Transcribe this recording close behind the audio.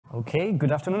Okay,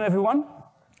 good afternoon, everyone.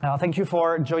 Thank you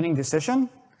for joining this session.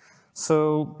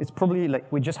 So it's probably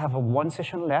like we just have one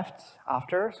session left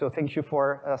after, so thank you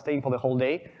for staying for the whole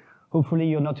day. Hopefully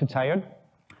you're not too tired.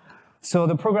 So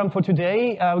the program for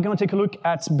today, we're going to take a look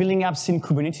at building apps in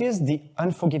Kubernetes, the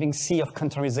unforgiving sea of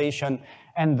containerization,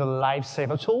 and the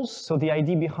Lifesaver tools. So the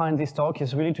idea behind this talk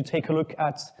is really to take a look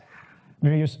at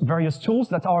various tools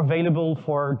that are available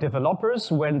for developers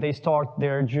when they start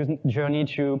their journey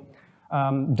to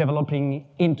developing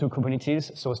into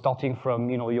Kubernetes. So starting from,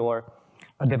 you're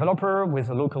a developer with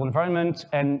a local environment,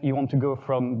 and you want to go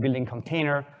from building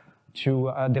container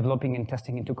to developing and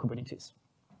testing into Kubernetes.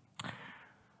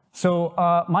 So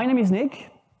my name is Nick.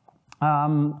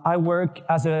 I work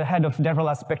as a head of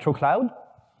DevRel at Spectro Cloud.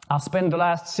 I've spent the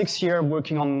last 6 years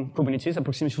working on Kubernetes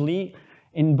approximately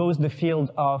in both the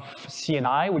field of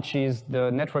CNI, which is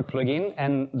the network plugin,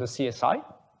 and the CSI.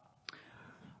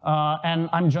 And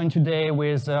I'm joined today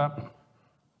with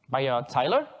by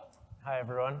Tyler. Hi,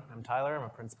 everyone. I'm Tyler. I'm a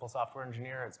principal software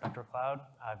engineer at Spectro Cloud.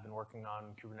 I've been working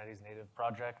on Kubernetes native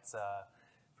projects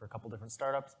for a couple different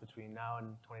startups between now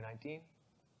and 2019.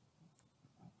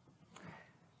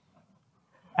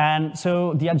 And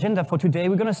so the agenda for today,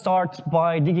 we're going to start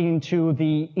by digging into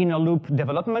the inner loop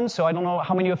development. So I don't know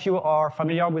how many of you are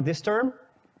familiar with this term,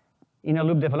 inner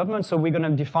loop development. So we're going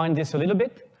to define this a little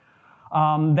bit.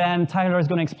 Then Tyler is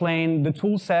going to explain the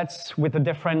tool sets with the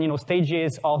different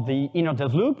stages of the inner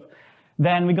dev loop.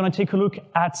 Then we're going to take a look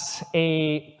at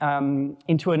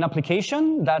into an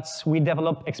application that we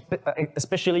developed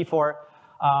especially for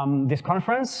this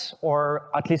conference, or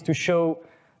at least to show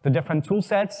the different tool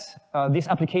sets. This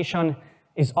application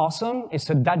is awesome. It's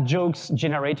a dad jokes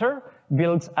generator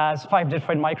built as 5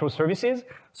 different microservices.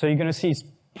 So you're going to see it's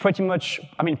pretty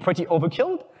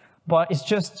overkill. But it's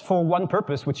just for one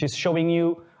purpose, which is showing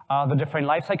you the different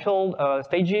lifecycle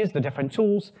stages, the different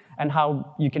tools, and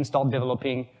how you can start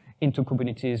developing into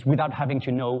Kubernetes without having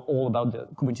to know all about the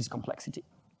Kubernetes complexity.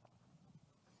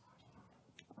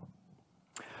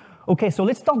 Okay, so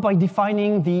let's start by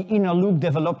defining the inner loop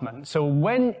development. So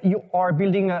when you are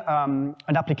building an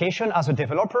application as a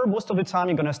developer, most of the time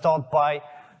you're going to start by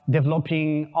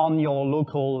developing on your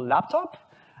local laptop.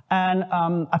 And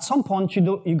at some point,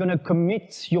 you're going to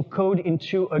commit your code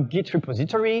into a Git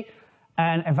repository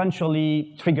and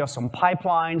eventually trigger some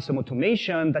pipelines, some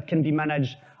automation that can be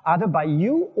managed either by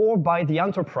you or by the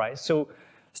enterprise. So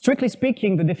strictly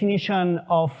speaking, the definition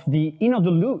of the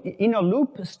inner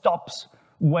loop stops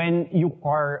when you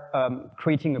are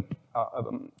creating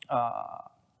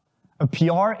a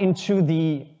PR into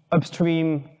the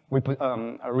upstream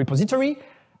repository,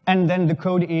 and then the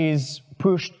code is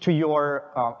pushed to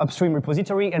your upstream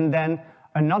repository, and then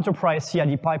an enterprise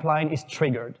CI/CD pipeline is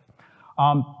triggered.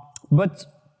 But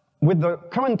with the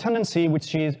current tendency,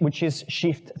 which is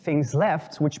shift things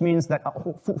left, which means that,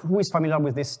 who is familiar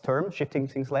with this term, shifting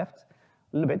things left?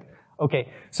 A little bit.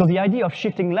 Okay, so the idea of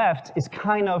shifting left is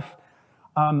kind of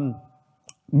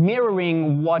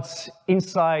mirroring what's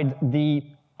inside the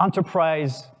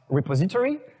enterprise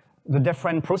repository, the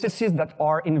different processes that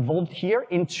are involved here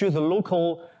into the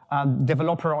local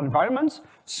developer environment,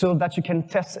 so that you can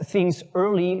test things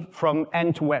early from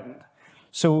end to end.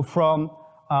 So from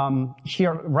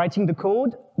here, writing the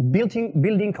code,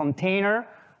 building container,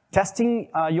 testing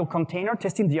your container,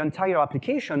 testing the entire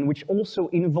application, which also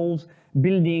involves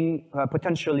building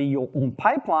potentially your own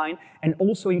pipeline, and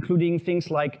also including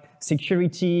things like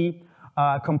security,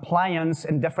 compliance,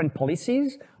 and different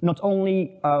policies, not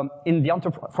only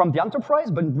from the enterprise,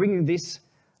 but bringing this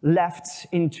left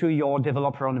into your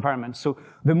developer environment. So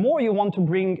the more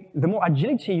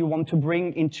agility you want to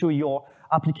bring into your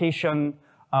application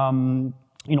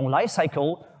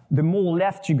lifecycle, the more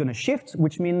left you're going to shift,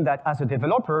 which means that as a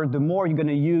developer, the more you're going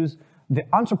to use the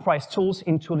enterprise tools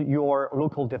into your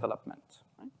local development.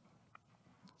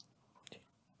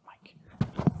 Mike.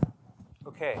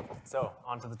 Okay, so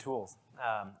onto the tools.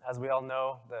 As we all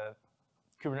know, the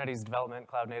Kubernetes development,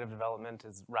 cloud-native development,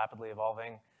 is rapidly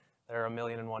evolving. There are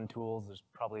 1,000,001 tools. There's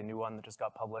probably a new one that just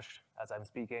got published as I'm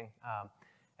speaking.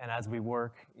 And as we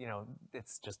work,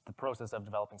 it's just the process of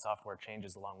developing software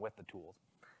changes along with the tools.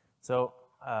 So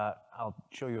I'll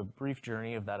show you a brief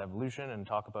journey of that evolution and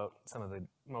talk about some of the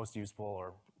most useful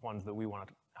or ones that we want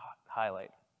to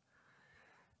highlight.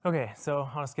 Okay, so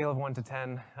on a scale of 1 to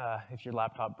 10, if your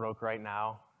laptop broke right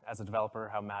now, as a developer,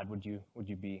 how mad would you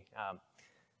be?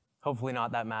 Hopefully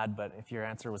not that mad, but if your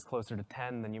answer was closer to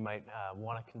 10, then you might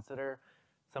want to consider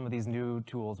some of these new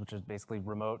tools, which is basically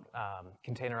remote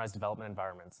containerized development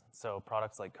environments. So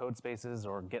products like Codespaces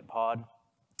or Gitpod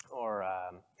or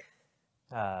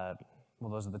Well,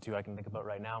 those are the two I can think about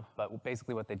right now. But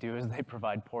basically what they do is they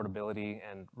provide portability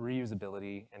and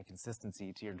reusability and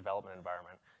consistency to your development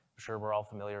environment. I'm sure we're all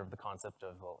familiar with the concept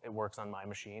of, well, it works on my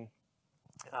machine.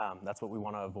 That's what we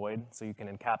want to avoid. So you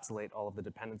can encapsulate all of the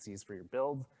dependencies for your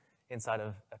builds inside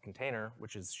of a container,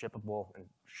 which is shippable and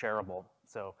shareable.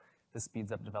 So this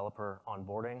speeds up developer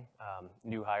onboarding.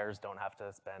 New hires don't have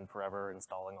to spend forever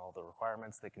installing all the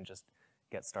requirements. They can just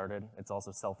get started. It's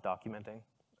also self-documenting.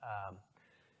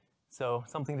 So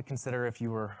something to consider if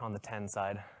you were on the 10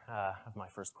 side of my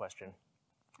first question.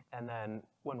 And then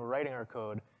when we're writing our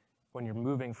code, when you're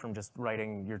moving from just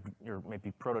writing your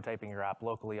maybe prototyping your app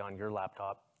locally on your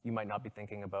laptop, you might not be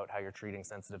thinking about how you're treating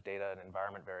sensitive data and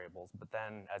environment variables. But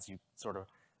then as you sort of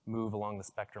move along the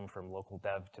spectrum from local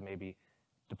dev to maybe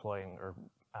deploying or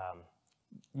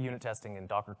unit testing in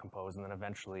Docker Compose and then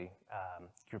eventually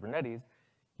Kubernetes,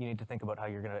 you need to think about how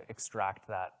you're going to extract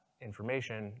that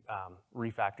information,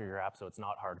 refactor your app so it's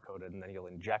not hard-coded, and then you'll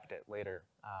inject it later.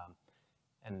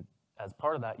 And as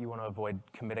part of that, you want to avoid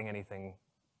committing anything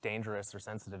dangerous or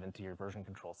sensitive into your version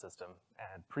control system.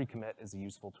 And pre-commit is a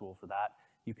useful tool for that.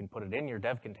 You can put it in your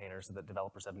dev container so that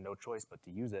developers have no choice but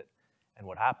to use it. And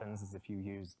what happens is if you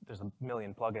use, there's a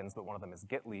million plugins, but one of them is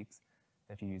Git leaks.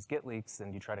 If you use Git leaks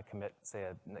and you try to commit, say,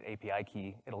 an API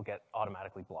key, it'll get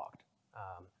automatically blocked.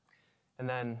 And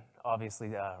then obviously,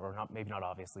 or not, maybe not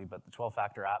obviously, but the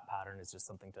 12-factor app pattern is just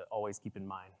something to always keep in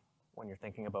mind when you're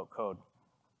thinking about code.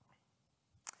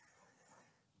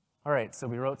 All right, so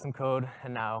we wrote some code,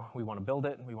 and now we want to build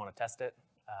it, we want to test it.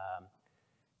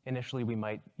 Initially, we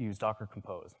might use Docker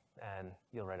Compose, and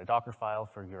you'll write a Docker file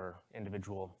for your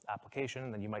individual application,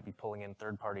 and then you might be pulling in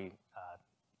third-party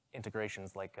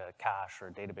integrations like a cache or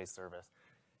a database service.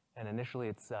 And initially,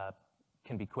 it's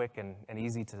can be quick and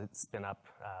easy to spin up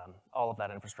all of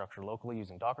that infrastructure locally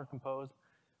using Docker Compose.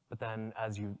 But then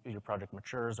as your project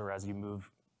matures or as you move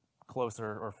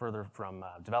closer or further from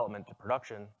development to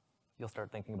production, you'll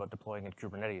start thinking about deploying in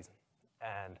Kubernetes.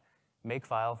 And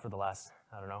Makefile for the last,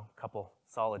 I don't know, couple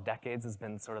solid decades has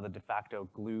been sort of the de facto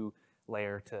glue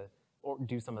layer to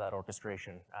do some of that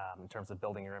orchestration in terms of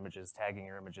building your images, tagging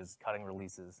your images, cutting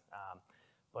releases.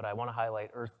 But I want to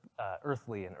highlight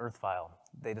Earthly and Earthfile.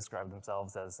 They describe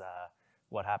themselves as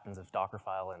what happens if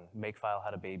Dockerfile and Makefile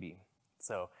had a baby.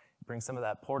 So bring some of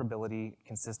that portability,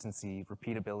 consistency,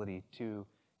 repeatability to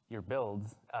your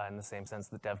builds in the same sense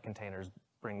that dev containers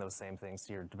bring those same things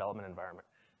to your development environment.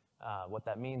 What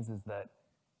that means is that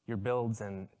your builds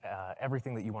and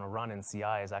everything that you want to run in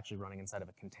CI is actually running inside of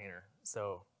a container.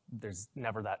 So there's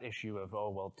never that issue of, oh,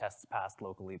 well, tests passed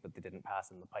locally, but they didn't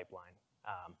pass in the pipeline.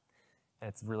 And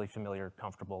it's really familiar,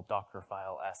 comfortable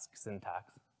Dockerfile-esque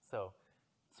syntax. So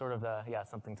sort of, yeah,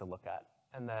 something to look at.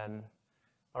 And then,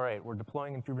 all right, we're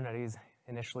deploying in Kubernetes.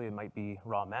 Initially, it might be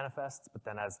raw manifests, but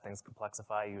then as things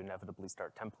complexify, you inevitably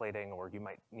start templating, or you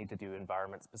might need to do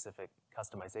environment-specific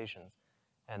customizations.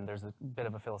 And there's a bit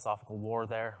of a philosophical war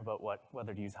there about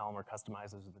whether to use Helm or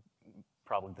Customize is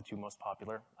probably the two most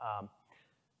popular.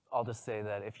 I'll just say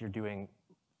that if you're doing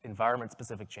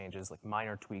environment-specific changes, like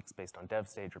minor tweaks based on dev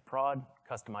stage or prod,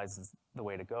 Customize is the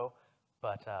way to go.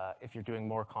 But if you're doing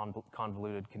more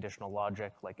convoluted conditional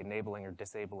logic, like enabling or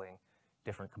disabling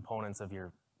different components of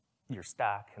your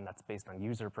stack, and that's based on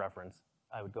user preference,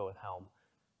 I would go with Helm.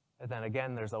 And then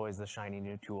again, there's always the shiny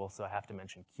new tool, so I have to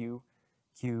mention Q.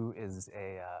 Q is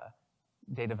a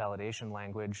data validation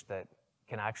language that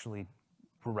can actually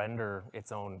render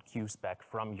its own Q spec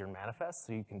from your manifest,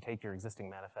 so you can take your existing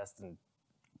manifest and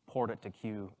port it to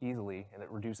Q easily, and it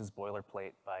reduces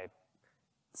boilerplate by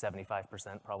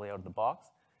 75% probably out of the box.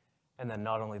 And then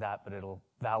not only that, but it'll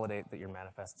validate that your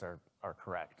manifests are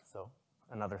correct. So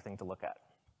another thing to look at.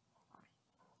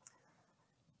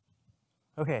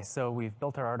 Okay, so we've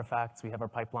built our artifacts, we have our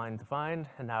pipeline defined,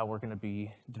 and now we're going to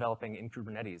be developing in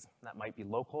Kubernetes. That might be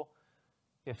local.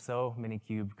 If so,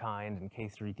 Minikube, Kind, and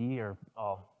K3D are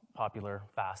all popular,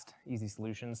 fast, easy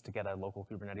solutions to get a local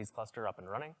Kubernetes cluster up and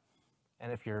running.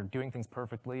 And if you're doing things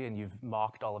perfectly and you've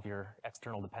mocked all of your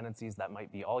external dependencies, that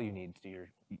might be all you need to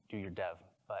do your dev.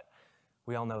 But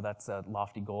we all know that's a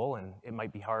lofty goal, and it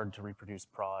might be hard to reproduce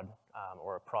prod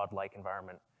or a prod-like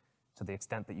environment to the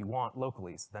extent that you want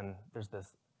locally. So then there's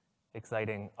this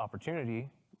exciting opportunity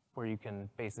where you can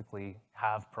basically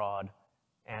have prod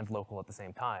and local at the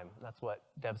same time. That's what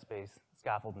DevSpace,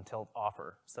 Scaffold, and Tilt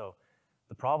offer. So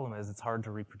the problem is it's hard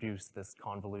to reproduce this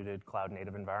convoluted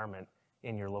cloud-native environment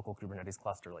in your local Kubernetes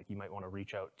cluster. Like you might want to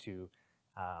reach out to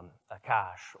a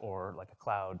cache or like a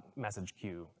cloud message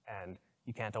queue, and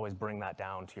you can't always bring that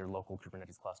down to your local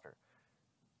Kubernetes cluster.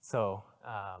 So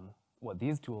what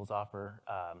these tools offer,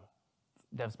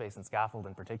 DevSpace and Scaffold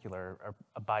in particular are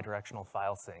a bidirectional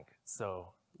file sync.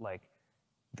 So like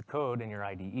the code in your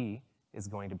IDE is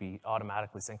going to be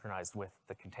automatically synchronized with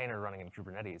the container running in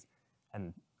Kubernetes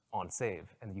and on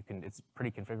save. And you can, it's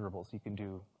pretty configurable, so you can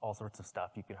do all sorts of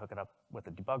stuff. You can hook it up with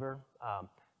a debugger.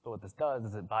 But what this does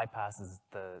is it bypasses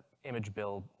the image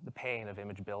build, the pain of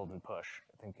image build and push.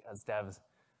 I think as devs,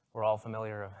 we're all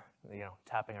familiar of,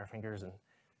 tapping our fingers and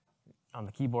on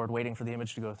the keyboard waiting for the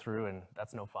image to go through, and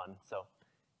that's no fun. So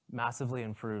massively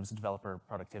improves developer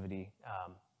productivity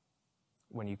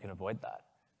when you can avoid that.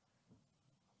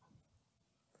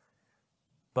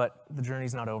 But the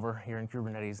journey's not over. You're in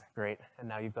Kubernetes, great, and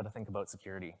now you've got to think about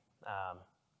security.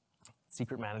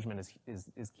 Secret management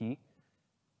is key.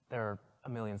 There are a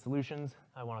million solutions.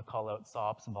 I want to call out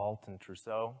SOPs, Vault, and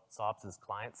Trousseau. SOPs is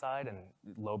client side and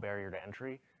low barrier to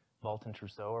entry. Vault and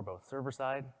Trousseau are both server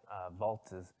side.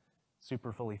 Vault is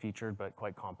super fully featured but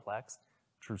quite complex.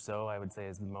 Trousseau, I would say,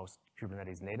 is the most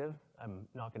Kubernetes native. I'm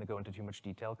not going to go into too much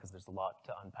detail because there's a lot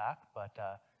to unpack, but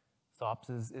SOPs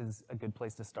is a good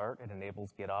place to start. It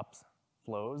enables GitOps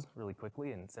flows really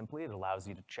quickly and simply. It allows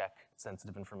you to check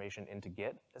sensitive information into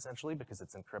Git, essentially, because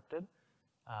it's encrypted.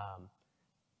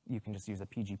 You can just use a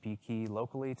PGP key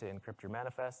locally to encrypt your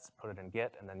manifests, put it in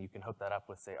Git, and then you can hook that up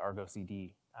with, say, Argo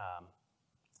CD,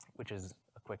 which is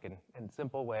a quick and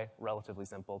simple way, relatively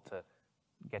simple, to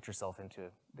get yourself into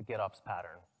the GitOps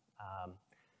pattern.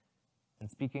 And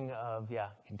speaking of,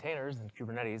 containers and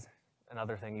Kubernetes,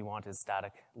 another thing you want is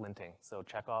static linting. So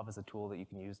Chekhov is a tool that you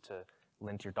can use to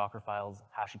lint your Docker files,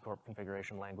 HashiCorp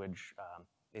configuration language,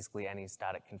 basically any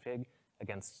static config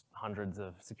against hundreds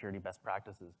of security best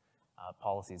practices,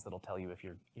 policies that'll tell you if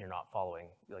you're not following,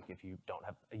 like if you don't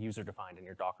have a user defined in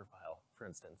your Docker file, for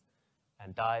instance.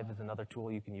 And Dive is another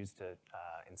tool you can use to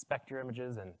inspect your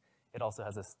images, and it also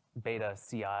has a beta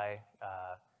CI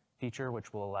feature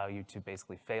which will allow you to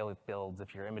basically fail builds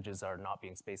if your images are not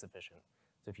being space efficient.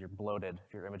 So if you're bloated,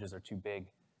 if your images are too big,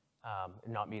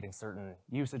 not meeting certain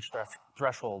usage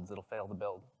thresholds, it'll fail the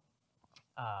build.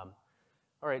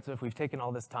 All right, so if we've taken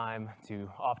all this time to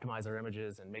optimize our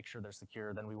images and make sure they're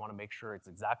secure, then we want to make sure it's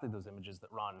exactly those images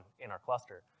that run in our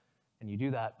cluster. And you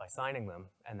do that by signing them,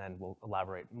 and then we'll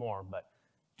elaborate more, but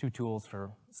two tools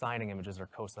for signing images are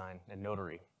cosign and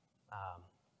notary.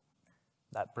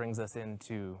 That brings us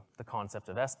into the concept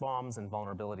of SBOMs and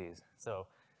vulnerabilities. So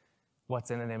what's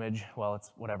in an image? Well,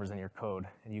 it's whatever's in your code.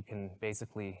 And you can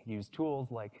basically use tools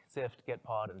like Sift,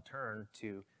 Gitpod, and Turn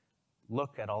to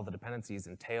look at all the dependencies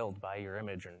entailed by your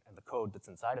image and the code that's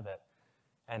inside of it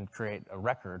and create a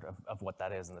record of what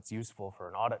that is. And that's useful for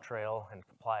an audit trail and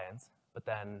compliance. But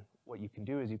then what you can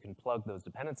do is you can plug those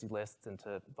dependency lists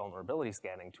into vulnerability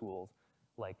scanning tools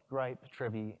like Gripe,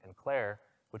 Trivy, and Claire,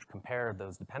 which compare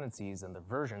those dependencies and the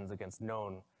versions against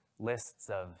known lists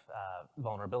of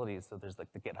vulnerabilities. So there's like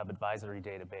the GitHub Advisory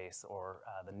Database or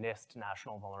the NIST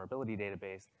National Vulnerability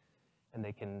Database, and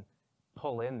they can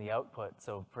pull in the output.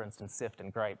 So for instance, Sift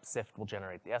and Gripe, Sift will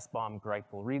generate the SBOM, Gripe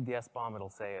will read the SBOM, it'll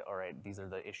say, all right, these are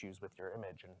the issues with your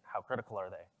image and how critical are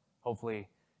they? Hopefully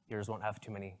yours won't have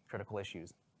too many critical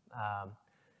issues.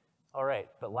 All right,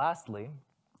 but lastly,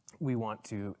 we want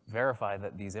to verify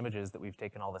that these images that we've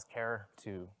taken all this care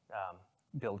to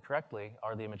build correctly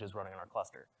are the images running in our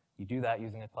cluster. You do that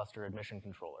using a cluster admission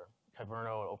controller.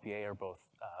 Kyverno and OPA are both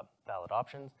valid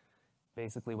options.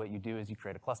 Basically what you do is you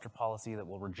create a cluster policy that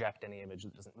will reject any image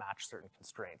that doesn't match certain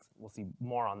constraints. We'll see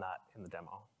more on that in the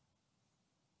demo.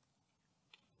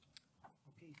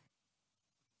 Okay.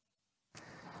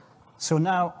 So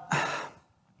now,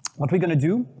 what we're gonna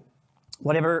do,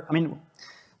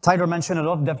 Tyler mentioned a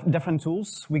lot of different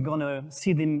tools. We're gonna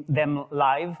see them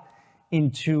live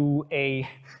into a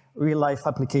real-life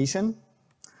application.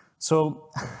 So,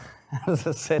 as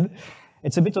I said,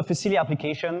 it's a bit of a silly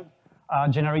application,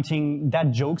 generating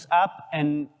that jokes app,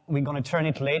 and we're gonna turn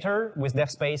it later with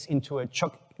DevSpace into a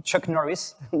Chuck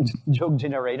Norris joke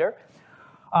generator.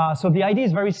 So the idea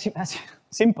is very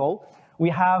simple. We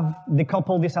have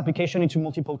decoupled this application into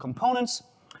multiple components.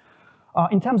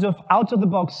 In terms of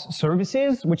out-of-the-box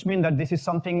services, which mean that this is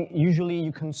something usually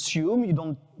you consume, you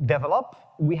don't develop,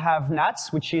 we have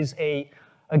NATS, which is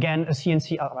again, a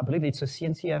CNC, I believe it's a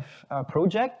CNCF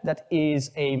project that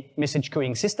is a message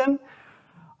queuing system.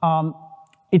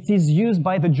 It is used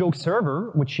by the joke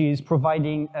server, which is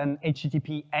providing an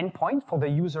HTTP endpoint for the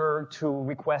user to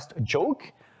request a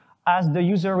joke. As the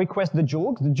user requests the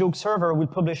joke server will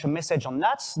publish a message on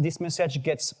NATS. This message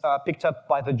gets picked up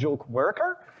by the joke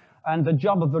worker. And the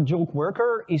job of the joke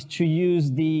worker is to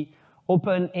use the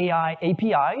OpenAI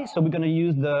API. So we're going to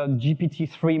use the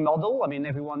GPT-3 model. I mean,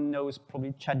 everyone knows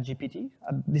probably ChatGPT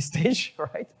at this stage,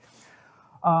 right?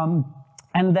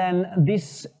 And then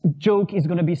this joke is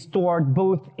going to be stored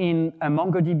both in a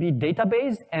MongoDB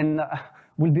database and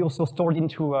will be also stored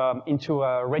into a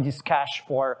Redis cache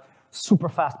for super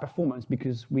fast performance,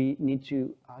 because we need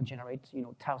to generate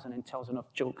thousands and thousands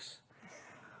of jokes.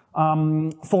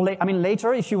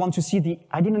 Later, if you want to see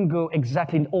I didn't go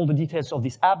exactly in all the details of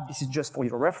this app. This is just for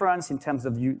your reference in terms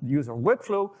of user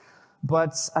workflow.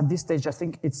 But at this stage, I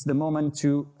think it's the moment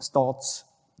to start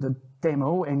the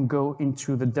demo and go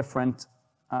into the different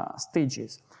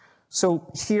stages.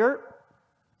 So here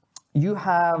you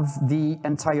have the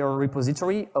entire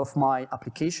repository of my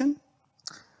application.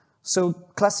 So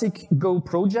classic Go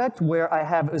project where I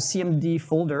have a CMD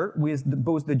folder with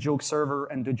both the joke server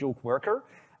and the joke worker.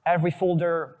 Every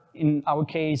folder, in our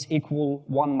case, equal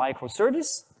one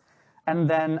microservice. And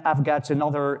then I've got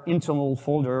another internal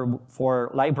folder for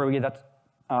library that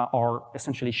are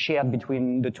essentially shared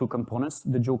between the two components,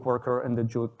 the joke worker and the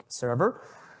joke server.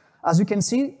 As you can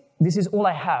see, this is all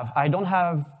I have. I don't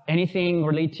have anything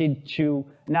related to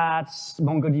NATS,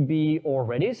 MongoDB, or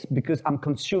Redis, because I'm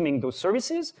consuming those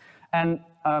services. And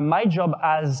my job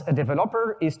as a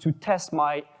developer is to test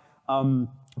my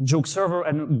joke server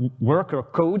and worker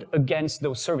code against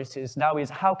those services. Now is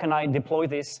how can I deploy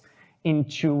this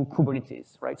into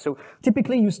Kubernetes, right? So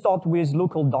typically you start with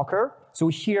local Docker. So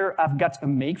here I've got a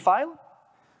makefile.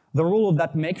 The role of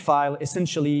that makefile,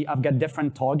 essentially, I've got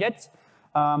different targets.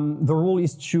 The role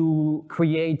is to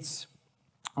create,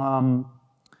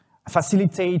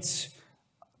 facilitate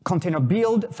container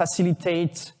build,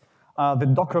 facilitate the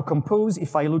Docker compose.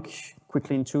 If I look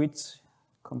quickly into it,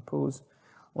 compose,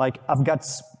 like I've got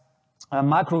a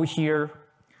macro here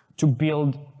to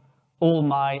build all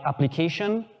my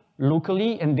application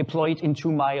locally and deploy it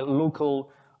into my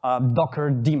local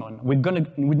Docker daemon. We're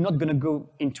not gonna go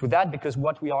into that because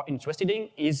what we are interested in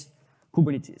is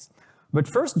Kubernetes. But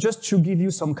first, just to give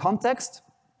you some context,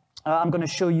 I'm gonna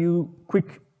show you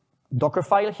quick Docker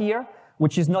file here,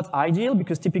 which is not ideal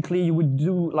because typically you would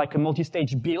do like a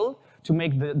multi-stage build to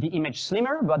make the image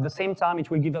slimmer, but at the same time,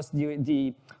 it will give us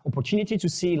the opportunity to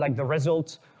see like the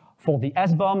result for the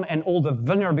SBOM and all the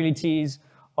vulnerabilities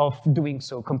of doing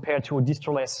so compared to a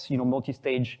distroless,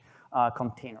 multi-stage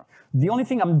container. The only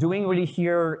thing I'm doing really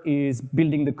here is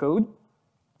building the code.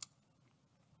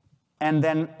 And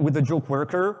then with the joke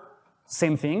worker,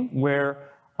 same thing, where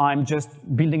I'm just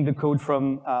building the code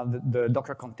from the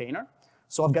Docker container.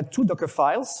 So I've got two Docker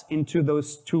files into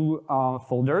those two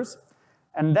folders.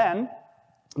 And then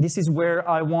this is where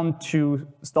I want to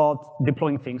start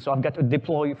deploying things. So I've got a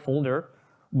deploy folder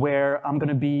where I'm going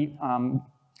to be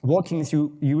walking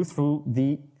you through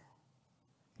the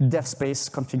dev space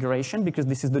configuration, because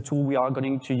this is the tool we are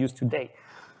going to use today.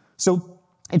 So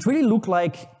it really looked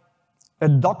like a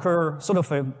Docker, sort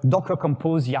of a Docker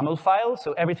compose YAML file.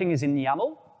 So everything is in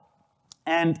YAML.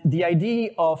 And the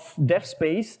idea of dev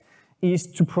space is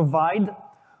to provide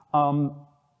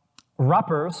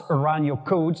wrappers around your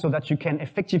code so that you can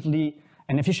effectively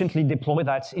and efficiently deploy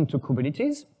that into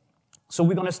Kubernetes. So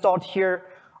we're going to start here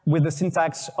with the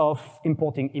syntax of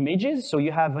importing images. So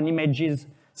you have an images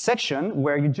section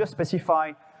where you just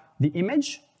specify the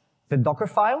image, the Docker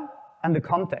file, and the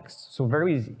context. So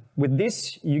very easy. With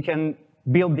this, you can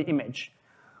build the image.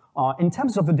 In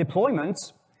terms of the deployment,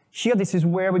 here this is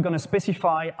where we're going to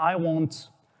specify I want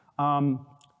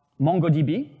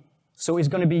MongoDB. So it's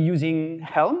going to be using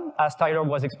Helm, as Tyler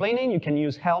was explaining. You can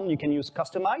use Helm, you can use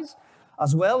Customize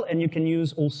as well, and you can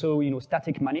use also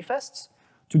static manifests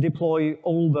to deploy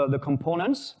all the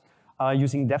components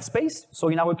using DevSpace. So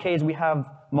in our case, we have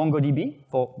MongoDB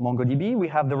for MongoDB. We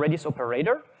have the Redis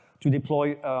operator to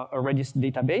deploy a Redis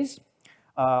database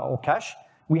or cache.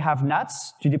 We have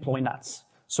NATS to deploy NATS.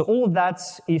 So all of that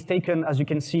is taken, as you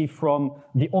can see, from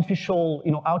the official,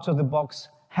 out-of-the-box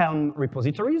Helm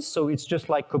repositories. So it's just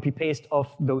like copy-paste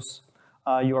of those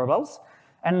URLs.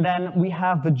 And then we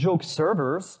have the joke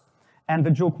servers and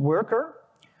the joke worker.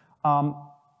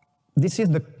 This is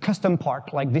the custom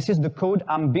part. Like, this is the code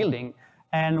I'm building.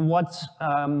 And what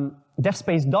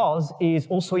DevSpace does is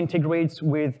also integrates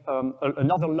with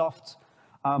another Loft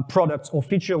product or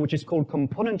feature, which is called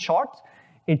component chart.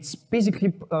 It's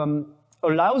basically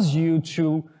allows you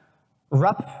to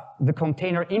wrap the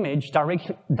container image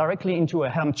directly into a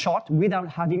Helm chart without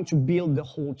having to build the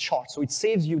whole chart. So it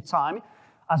saves you time.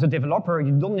 As a developer,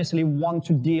 you don't necessarily want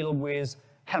to deal with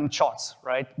Helm charts,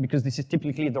 right? Because this is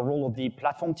typically the role of the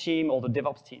platform team or the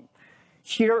DevOps team.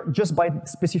 Here, just by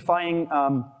specifying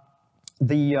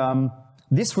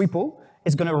this repo,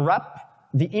 is going to wrap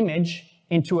the image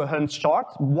into a Helm chart,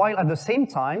 while at the same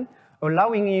time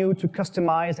allowing you to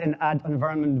customize and add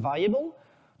environment variable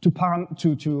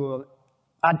to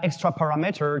add extra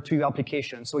parameter to your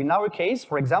application. So in our case,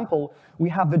 for example, we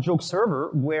have the joke server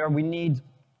where we need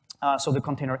so the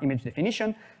container image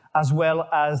definition, as well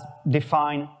as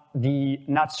define the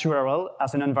NATS URL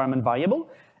as an environment variable.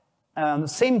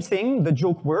 Same thing, the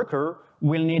joke worker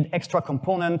will need extra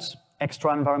component,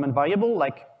 extra environment variable,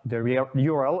 like the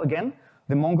URL again,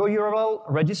 the Mongo URL,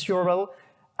 Redis URL,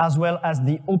 as well as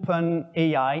the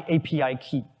OpenAI API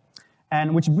key.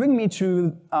 And which brings me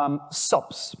to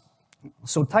SOPs.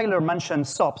 So Tyler mentioned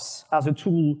SOPs as a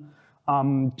tool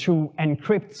to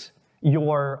encrypt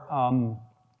your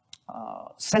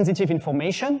sensitive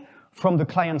information from the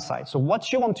client side. So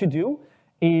what you want to do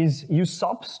is use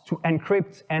SOPs to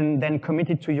encrypt and then commit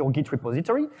it to your Git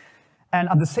repository. And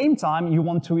at the same time, you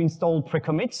want to install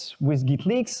pre-commits with Git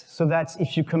leaks so that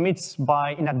if you commit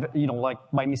by,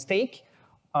 by mistake,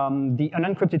 the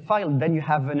unencrypted file, then you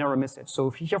have an error message. So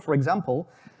here, for example,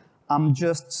 I'm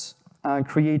just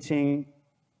creating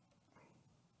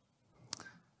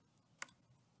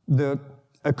a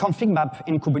config map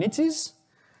in Kubernetes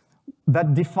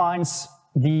that defines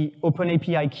the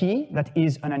OpenAPI key that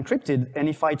is unencrypted. And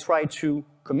if I try to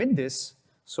commit this,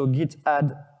 so git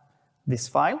add this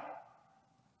file,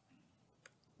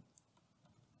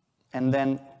 and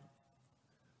then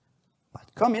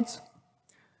commit,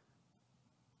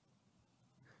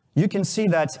 you can see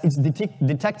that it's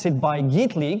detected by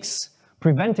Git leaks,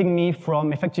 preventing me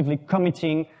from effectively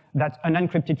committing that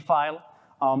unencrypted file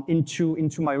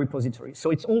into my repository. So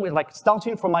it's always like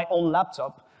starting from my own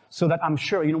laptop so that I'm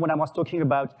sure, when I was talking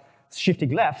about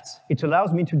shifting left, it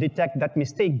allows me to detect that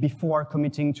mistake before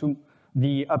committing to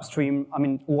the upstream,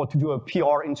 or to do a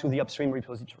PR into the upstream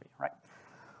repository, right?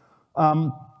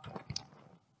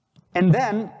 And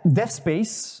then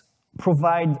DevSpace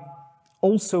provide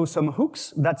also some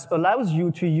hooks that allows you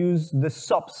to use the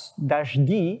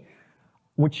SOPs-D,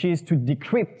 which is to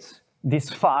decrypt this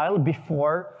file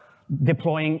before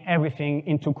deploying everything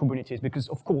into Kubernetes, because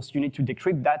of course you need to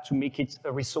decrypt that to make it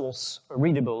a resource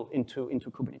readable into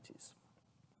Kubernetes.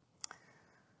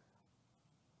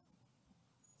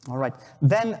 All right,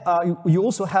 then you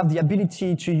also have the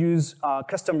ability to use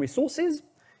custom resources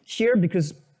here,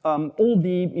 because all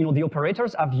the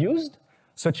operators I've used,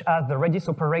 such as the Redis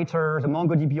operator, the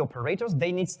MongoDB operators,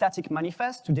 they need static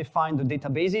manifest to define the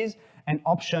databases and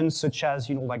options such as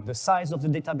like the size of the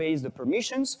database, the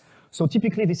permissions. So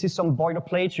typically this is some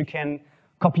boilerplate you can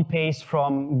copy paste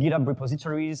from GitHub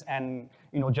repositories and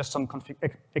just some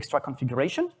extra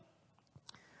configuration.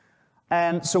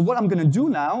 And so what I'm going to do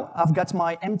now, I've got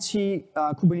my empty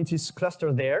Kubernetes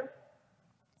cluster there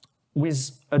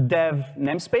with a dev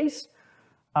namespace.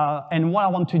 And what I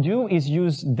want to do is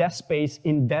use DevSpace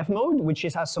in dev mode, which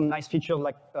has some nice features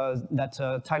like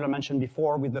that Tyler mentioned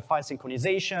before with the file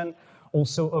synchronization,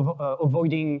 also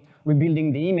avoiding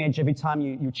rebuilding the image every time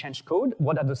you change code,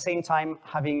 but at the same time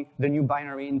having the new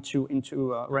binary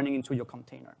running into your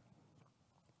container.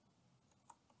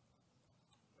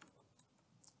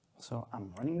 So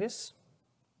I'm running this.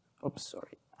 Oops,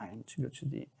 sorry, I need to go to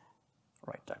the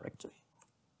right directory.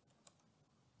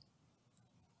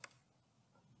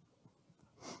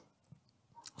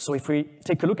 So if we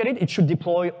take a look at it, it should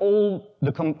deploy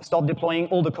start deploying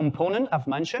all the components I've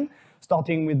mentioned,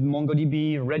 starting with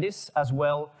MongoDB, Redis, as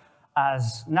well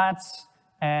as NATS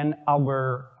and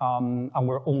our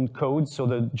own code, so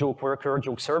the joke worker,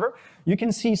 joke server. You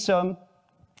can see some,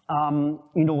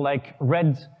 like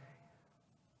red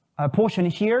portion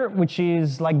here, which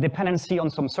is like dependency on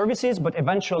some services, but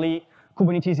eventually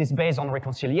Kubernetes is based on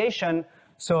reconciliation.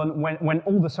 So when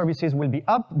all the services will be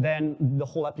up, then the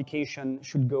whole application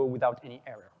should go without any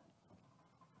error.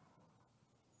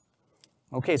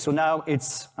 Okay, so now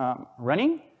it's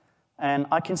running, and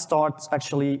I can start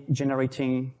actually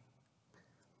generating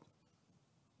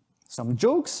some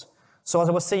jokes. So as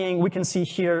I was saying, we can see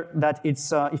here that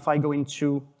it's, if I go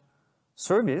into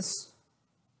service,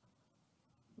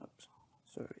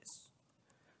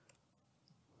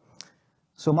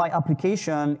 so my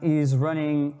application is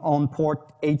running on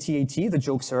port 8080, the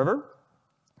joke server.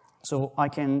 So I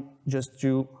can just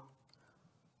do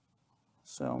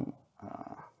some,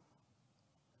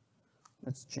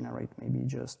 let's generate maybe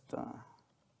just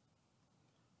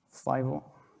 5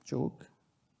 joke.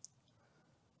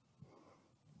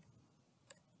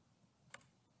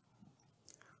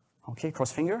 Okay,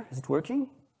 cross finger, is it working?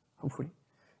 Hopefully,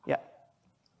 yeah.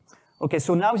 Okay,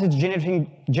 so now it's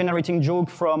generating joke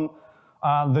from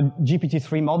the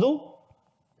GPT-3 model.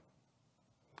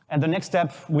 And the next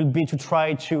step will be to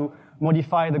try to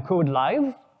modify the code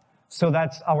live so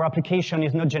that our application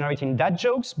is not generating dad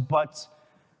jokes, but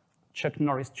Chuck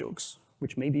Norris jokes,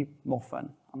 which may be more fun,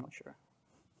 I'm not sure.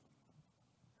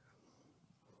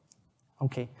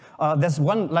 Okay. There's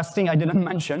one last thing I didn't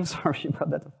mention. Sorry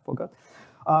about that, I forgot.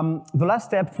 The last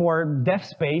step for dev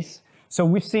space. So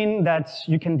we've seen that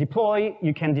you can deploy,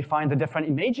 you can define the different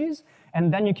images,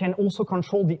 and then you can also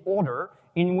control the order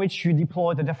in which you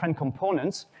deploy the different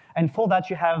components. And for that,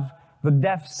 you have the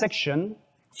dev section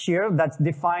here that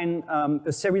define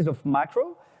a series of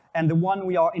macro. And the one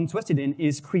we are interested in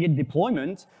is create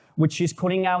deployment, which is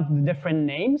calling out the different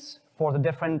names for the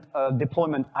different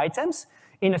deployment items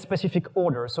in a specific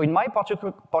order. So in my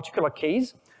particular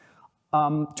case,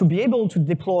 to be able to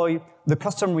deploy the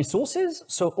custom resources,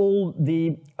 so all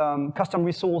the custom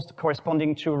resource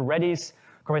corresponding to Redis,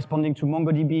 corresponding to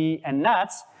MongoDB and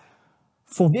NATS,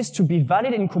 for this to be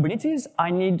valid in Kubernetes,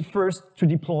 I need first to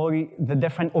deploy the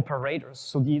different operators.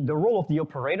 So the role of the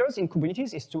operators in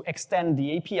Kubernetes is to extend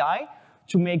the API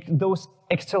to make those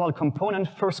external components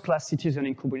first-class citizen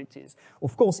in Kubernetes.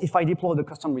 Of course, if I deploy the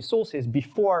custom resources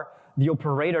before the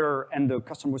operator and the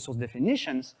custom resource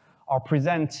definitions are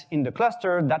present in the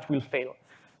cluster, that will fail.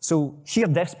 So here,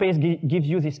 DevSpace gives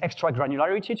you this extra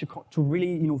granularity to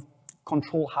really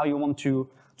control how you want to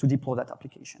deploy that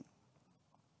application.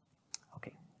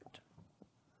 Okay,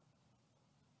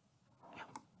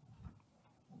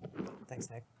 good. Thanks,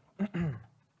 Nick.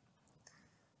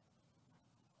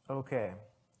 Okay,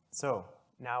 so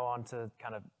now on to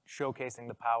kind of showcasing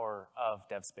the power of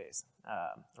DevSpace,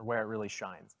 or where it really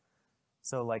shines.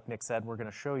 So like Nick said, we're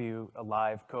going to show you a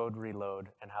live code reload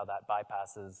and how that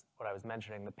bypasses what I was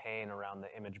mentioning, the pain around the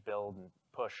image build and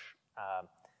push,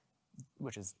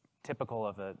 which is typical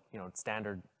of a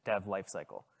standard dev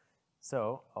lifecycle.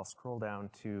 So I'll scroll down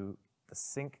to the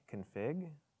sync config.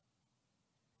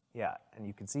 Yeah, and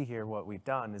you can see here what we've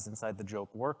done is inside the joke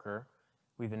worker,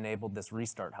 we've enabled this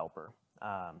restart helper.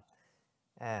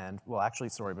 And well, actually,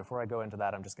 sorry, before I go into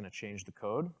that, I'm just going to change the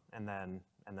code, and then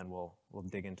we'll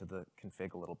dig into the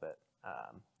config a little bit.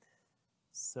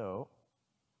 So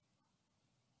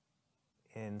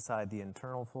inside the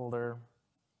internal folder,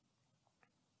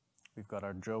 we've got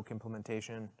our joke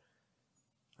implementation.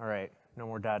 All right, no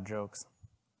more dad jokes.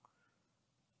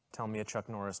 Tell me a Chuck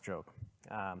Norris joke.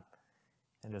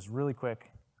 And just really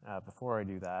quick, before I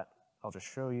do that, I'll just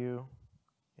show you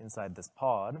inside this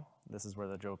pod. This is where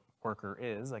the joke worker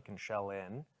is. I can shell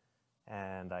in,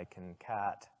 and I can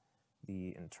cat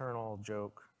the internal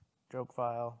joke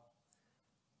file,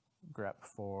 grep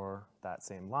for that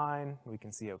same line. We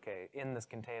can see, okay, in this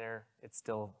container, it's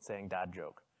still saying dad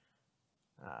joke,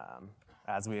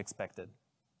 as we expected.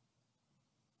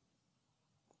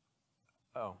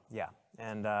 Oh, yeah,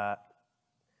 and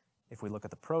if we look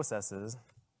at the processes,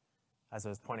 as I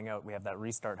was pointing out, we have that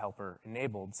restart helper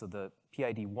enabled, so the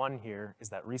PID1 here is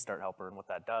that restart helper, and what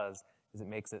that does is it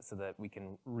makes it so that we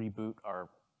can reboot our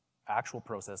actual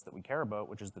process that we care about,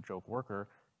 which is the joke worker,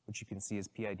 which you can see is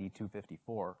PID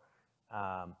 254.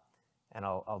 And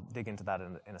I'll dig into that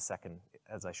in a second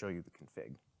as I show you the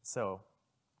config. So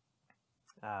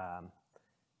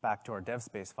back to our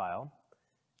DevSpace file.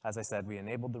 As I said, we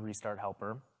enabled the restart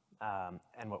helper,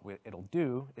 and what it'll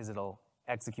do is it'll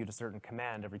execute a certain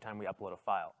command every time we upload a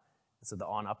file. So the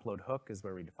onUpload hook is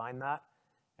where we define that.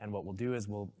 And what we'll do is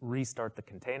we'll restart the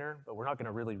container, but we're not going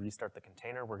to really restart the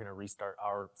container. We're going to restart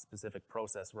our specific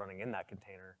process running in that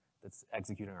container that's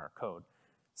executing our code.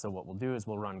 So what we'll do is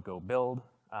we'll run go build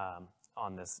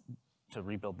on this to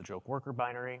rebuild the joke worker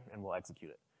binary, and we'll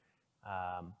execute it.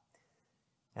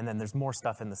 And then there's more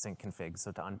stuff in the sync config.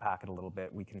 So to unpack it a little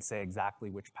bit, we can say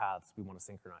exactly which paths we want to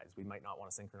synchronize. We might not want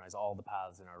to synchronize all the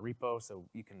paths in our repo, so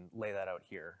you can lay that out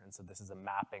here. And so this is a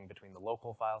mapping between the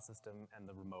local file system and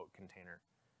the remote container.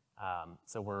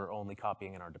 So we're only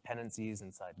copying in our dependencies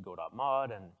inside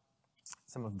go.mod and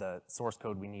some of the source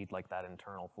code we need, like that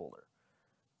internal folder.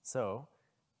 So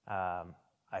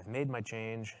I've made my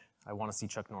change. I want to see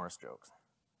Chuck Norris jokes.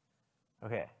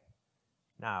 Okay,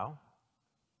 now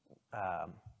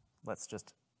let's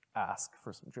just ask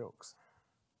for some jokes.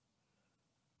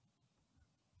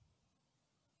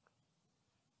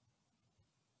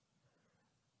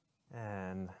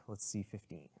 And let's see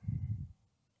 15.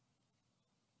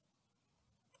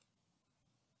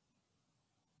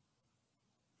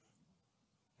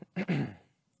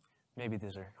 Maybe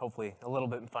these are hopefully a little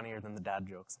bit funnier than the dad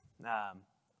jokes.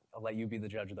 I'll let you be the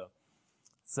judge though.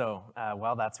 So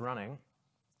while that's running,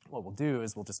 what we'll do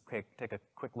is we'll just take a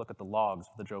quick look at the logs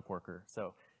for the joke worker.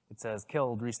 So it says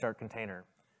killed restart container.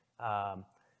 And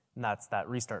that's that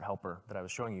restart helper that I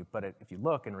was showing you. But if you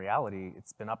look, in reality,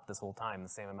 it's been up this whole time, the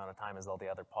same amount of time as all the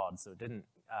other pods. So it didn't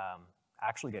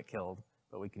actually get killed.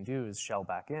 What we can do is shell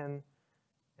back in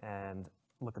and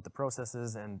look at the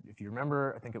processes. And if you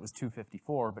remember, I think it was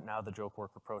 254, but now the joke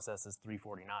worker process is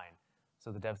 349.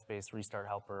 So the dev space restart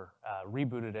helper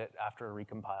rebooted it after a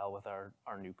recompile with our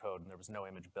new code, and there was no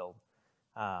image build.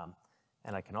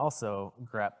 And I can also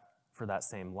grep for that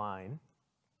same line,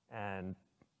 and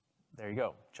there you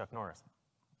go, Chuck Norris.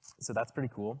 So that's pretty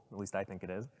cool, at least I think it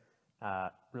is.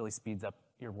 Really speeds up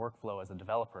your workflow as a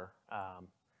developer.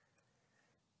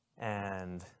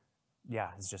 And yeah,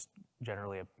 it's just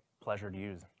generally a pleasure to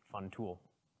use, fun tool.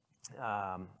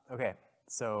 Okay,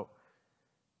 so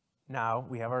now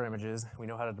we have our images, we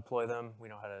know how to deploy them, we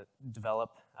know how to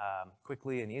develop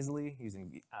quickly and easily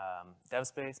using dev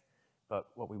space, but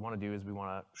what we want to do is we want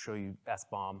to show you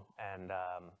SBOM and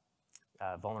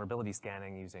vulnerability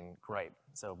scanning using gripe.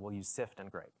 So we'll use sift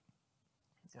and gripe.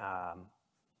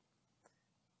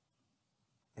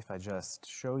 If I just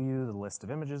show you the list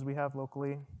of images we have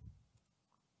locally,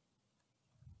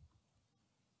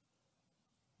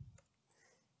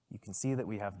 you can see that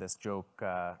we have this joke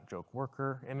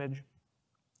worker image.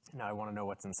 Now I want to know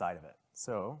what's inside of it.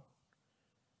 So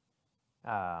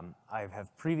I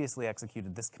have previously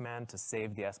executed this command to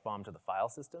save the SBOM to the file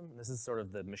system. This is sort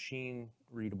of the machine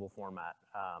readable format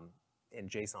in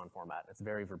JSON format. It's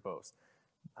very verbose.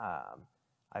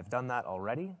 I've done that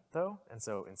already, though, and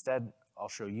so instead I'll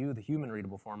show you the human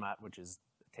readable format, which is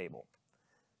a table.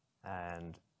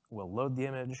 And we'll load the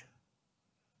image,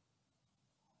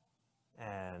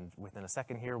 and within a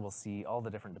second here, we'll see all the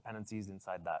different dependencies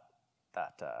inside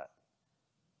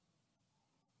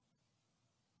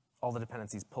all the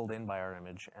dependencies pulled in by our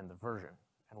image and the version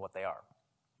and what they are.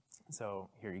 So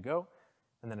here you go.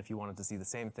 And then if you wanted to see the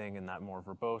same thing in that more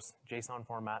verbose JSON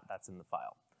format, that's in the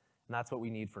file. And that's what we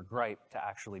need for gripe to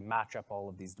actually match up all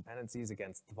of these dependencies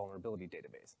against the vulnerability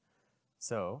database.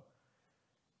 So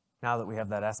now that we have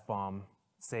that SBOM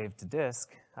saved to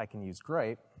disk, I can use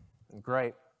gripe, and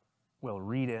gripe will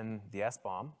read in the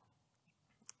SBOM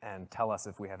and tell us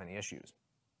if we have any issues.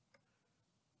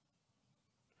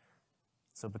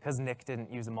 So because Nick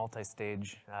didn't use a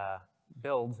multi-stage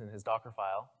build in his Docker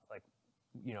file, like,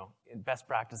 best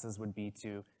practices would be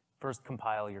to first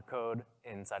compile your code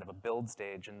inside of a build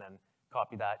stage and then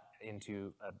copy that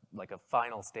into a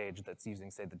final stage that's using,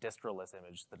 say, the distroless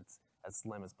image, so that it's as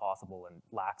slim as possible and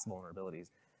lacks vulnerabilities.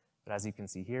 But as you can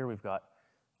see here, we've got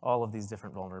all of these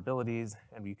different vulnerabilities,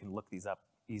 and we can look these up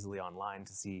easily online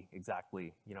to see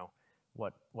exactly,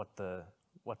 what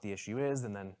the issue is,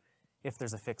 and then if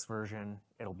there's a fixed version,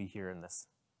 it'll be here in this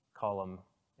column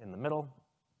in the middle,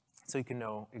 so you can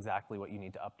know exactly what you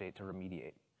need to update to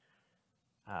remediate.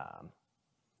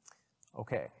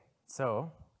 Okay,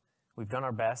 so we've done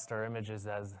our best. Our image is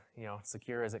as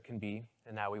secure as it can be,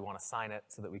 and now we want to sign it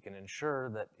so that we can ensure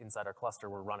that inside our cluster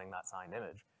we're running that signed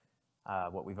image.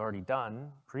 What we've already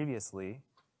done previously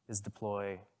is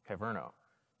deploy Kyverno.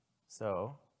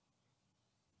 So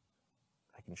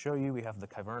I can show you we have the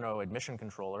Kyverno admission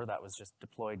controller that was just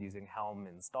deployed using Helm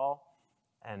install,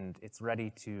 and it's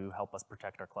ready to help us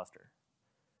protect our cluster.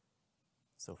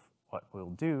 So what we'll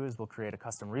do is we'll create a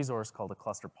custom resource called a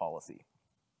cluster policy.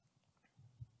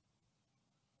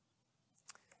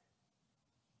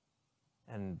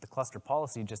 And the cluster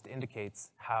policy just indicates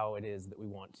how it is that we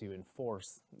want to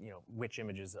enforce, which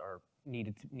images are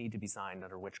need to be signed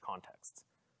under which contexts.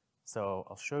 So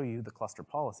I'll show you the cluster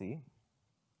policy.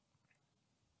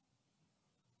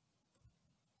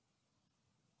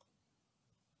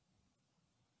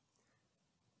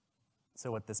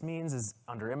 So what this means is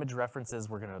under image references,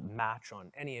 we're going to match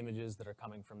on any images that are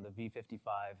coming from the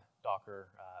v55 Docker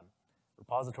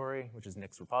repository, which is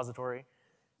Nick's repository.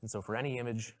 And so for any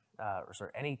image,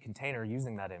 any container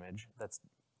using that image that's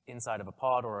inside of a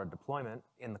pod or a deployment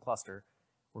in the cluster,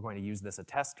 we're going to use this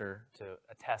attester to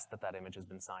attest that that image has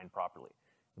been signed properly.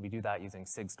 And we do that using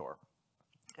SigStore.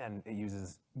 And it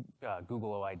uses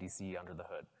Google OIDC under the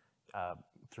hood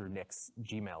through Nick's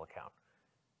Gmail account.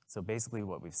 So basically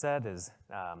what we've said is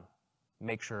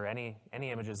make sure any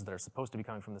images that are supposed to be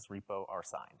coming from this repo are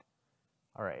signed.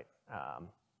 All right.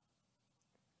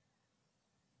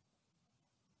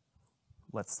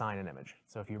 Let's sign an image.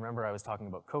 So if you remember, I was talking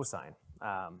about cosign.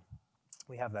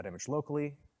 We have that image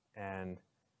locally, and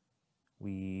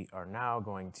we are now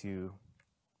going to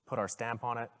put our stamp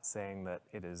on it saying that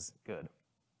it is good.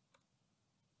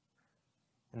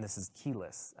 And this is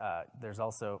keyless. There's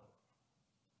also,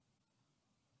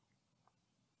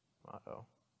 uh-oh.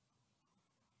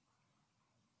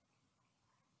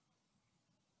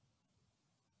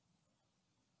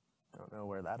 Don't know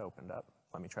where that opened up.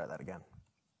 Let me try that again.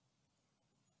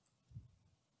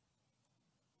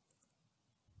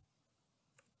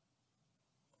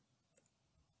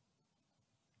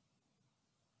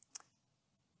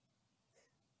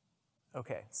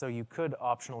 Okay, so you could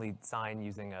optionally sign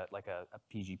using a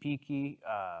PGP key.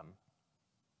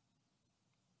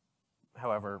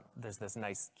 However, there's this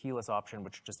nice keyless option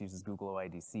which just uses Google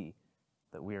OIDC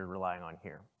that we're relying on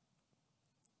here.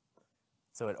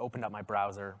 So it opened up my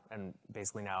browser, and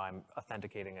basically now I'm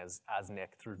authenticating as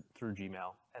Nick through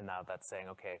Gmail, and now that's saying,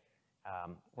 okay,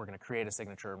 we're going to create a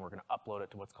signature and we're going to upload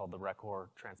it to what's called the record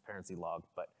transparency log,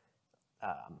 but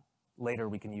later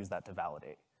we can use that to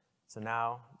validate. So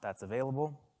now that's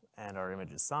available, and our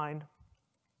image is signed.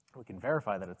 We can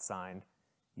verify that it's signed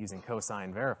using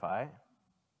cosign verify.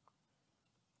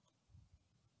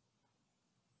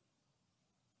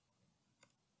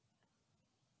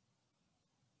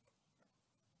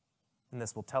 And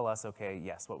this will tell us, okay,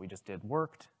 yes, what we just did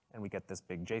worked, and we get this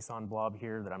big JSON blob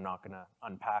here that I'm not going to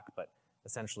unpack, but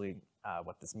essentially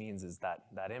what this means is that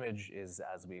that image is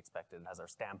as we expected. It has our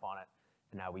stamp on it,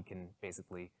 and now we can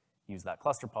basically use that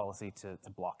cluster policy to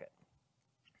block it.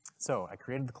 So I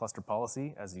created the cluster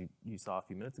policy, as you saw a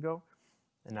few minutes ago,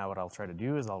 and now what I'll try to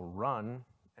do is I'll run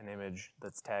an image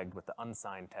that's tagged with the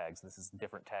unsigned tag. So this is a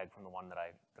different tag from the one that I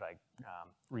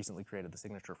recently created the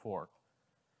signature for,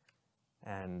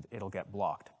 and it'll get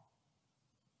blocked.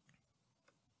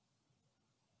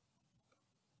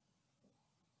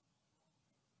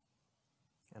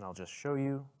 And I'll just show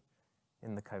you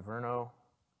in the Kyverno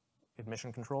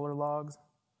admission controller logs.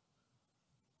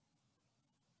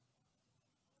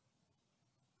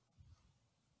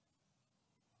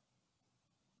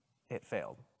 It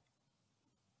failed.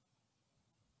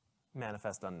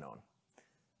 Manifest unknown.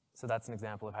 So that's an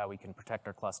example of how we can protect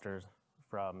our clusters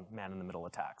from man-in-the-middle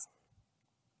attacks.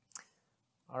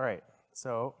 All right,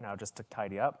 so now just to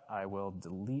tidy up, I will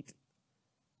delete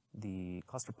the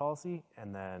cluster policy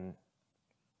and then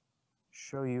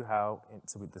show you how,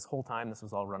 so this whole time this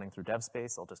was all running through dev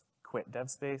space. I'll just quit dev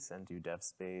space and do dev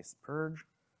space purge.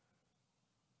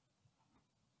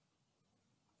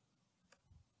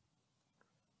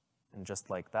 And just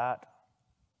like that,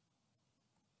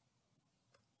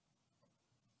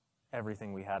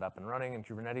 everything we had up and running in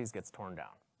Kubernetes gets torn down,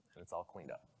 and it's all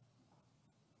cleaned up.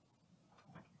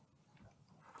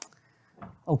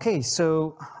 Okay,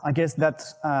 so I guess that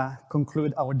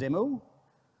concludes our demo.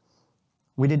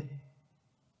 We did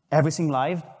everything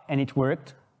live, and it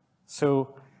worked.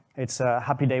 So it's a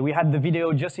happy day. We had the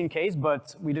video just in case,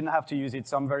 but we didn't have to use it,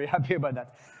 so I'm very happy about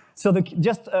that. So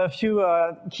just a few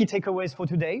key takeaways for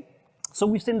today. So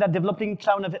we've seen that developing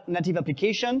cloud-native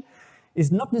application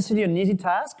is not necessarily an easy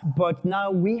task, but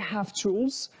now we have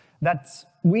tools that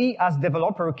we as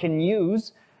developer can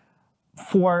use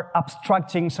for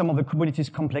abstracting some of the Kubernetes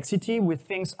complexity with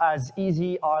things as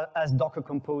easy as Docker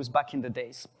Compose back in the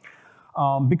days.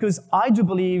 Because I do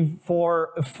believe for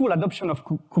a full adoption of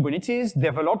Kubernetes,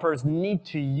 developers need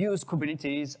to use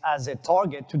Kubernetes as a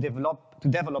target to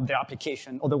develop their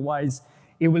application. Otherwise,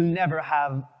 it will never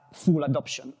have full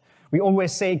adoption. We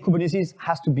always say Kubernetes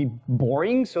has to be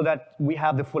boring so that we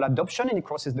have the full adoption and it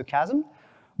crosses the chasm.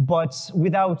 But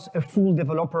without a full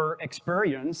developer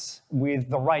experience with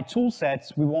the right tool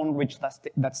sets, we won't reach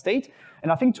that state.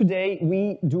 And I think today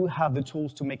we do have the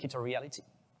tools to make it a reality.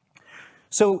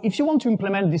 So if you want to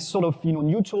implement this sort of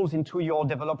new tools into your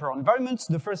developer environments,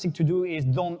 the first thing to do is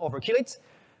don't overkill it.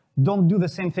 Don't do the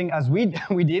same thing as we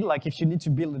did. Like if you need to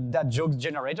build that jokes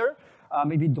generator,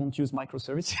 maybe don't use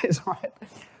microservices, right?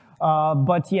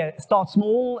 But yeah, start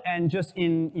small and just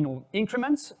in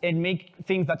increments and make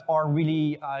things that are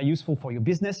really useful for your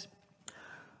business.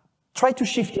 Try to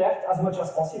shift left as much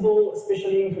as possible,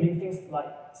 especially including things like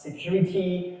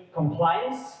security,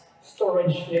 compliance,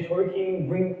 storage, networking.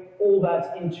 Bring all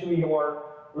that into your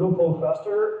local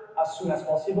cluster as soon as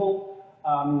possible,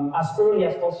 as early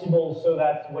as possible, so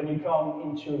that when you come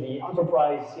into the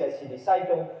enterprise CI/CD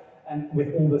cycle and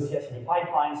with all the CI/CD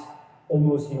pipelines,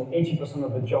 almost 80%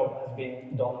 of the job has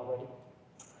been done already.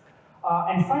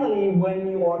 And finally,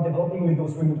 when you are developing with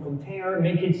those remote containers,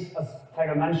 make it, as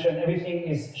Tiger mentioned, everything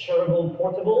is shareable,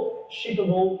 portable,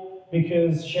 shippable,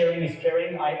 because sharing is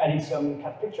caring. I added some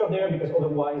cat picture there, because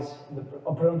otherwise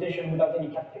a presentation without any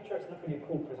cat picture is not really a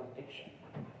cool presentation.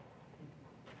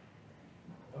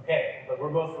 Okay, but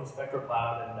we're both from Spectro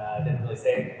Cloud, and didn't really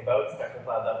say anything about Spectro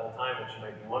Cloud that whole time, which you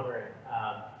might be wondering.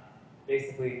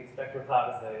 Basically, Spectro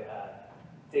Cloud is a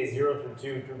day 0 through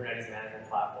 2 Kubernetes management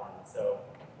platform. So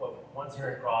once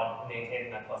you're in prod,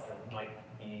 maintaining that cluster might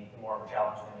be more of a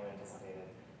challenge than you anticipated.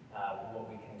 What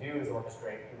we can do is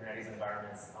orchestrate Kubernetes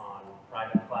environments on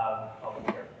private cloud,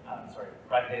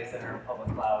 private data center, public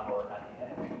cloud, or at the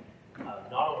edge.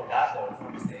 Not only that, though, it's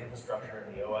not just the infrastructure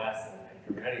and the OS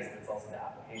and Kubernetes, but it's also the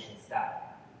application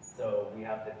stack. So we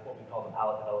have what we call the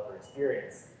Palette Developer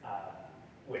Experience.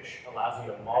 which allows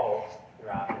you to model your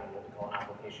app in what we call an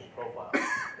application profile.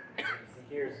 And what you see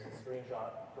here is a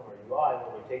screenshot from our UI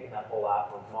where we've taken that whole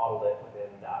app and modeled it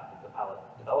within that, the palette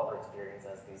developer experience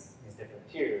as these different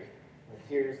tiers. And the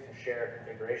tiers can share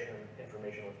configuration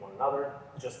information with one another,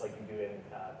 just like you do in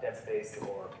DevSpace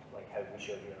or like how we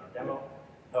showed you in our demo.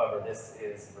 However, this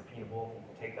is repeatable. You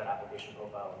can take that application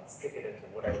profile and stick it into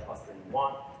whatever cluster you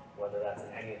want, whether that's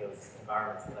in any of those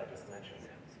environments that I just mentioned.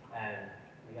 And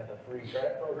we have a free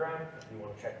credit program. If you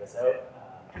want to check this out,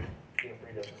 feel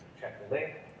free to check the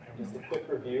link. And just a quick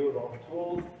review of all the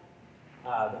tools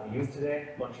that we used today.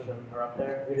 A bunch of them are up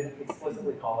there. We didn't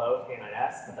explicitly call out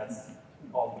K9S, but that's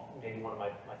maybe one of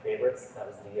my favorites. That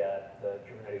was the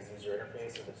Kubernetes user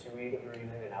interface, or the TUI that we were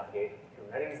using to navigate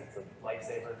Kubernetes. It's a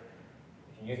lifesaver.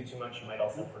 If you use it too much, you might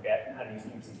also forget how to use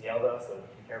kubectl though, so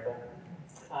be careful.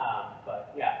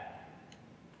 But yeah,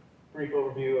 brief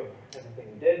overview of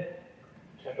everything we did.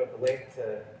 Check out the link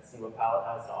to see what Palette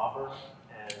has to offer.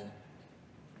 And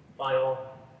final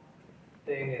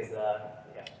thing is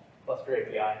Cluster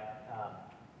API.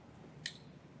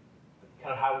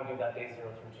 Kind of how we do that day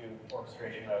 0 through 2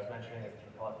 orchestration that I was mentioning is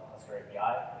through Cluster API.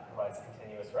 It provides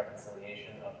continuous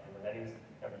reconciliation of Kubernetes.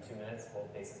 Every 2 minutes, we'll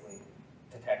basically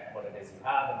detect what it is you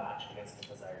have and match it against the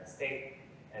desired state,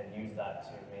 and use that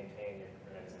to maintain your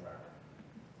Kubernetes environment.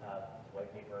 White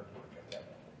paper, check it out.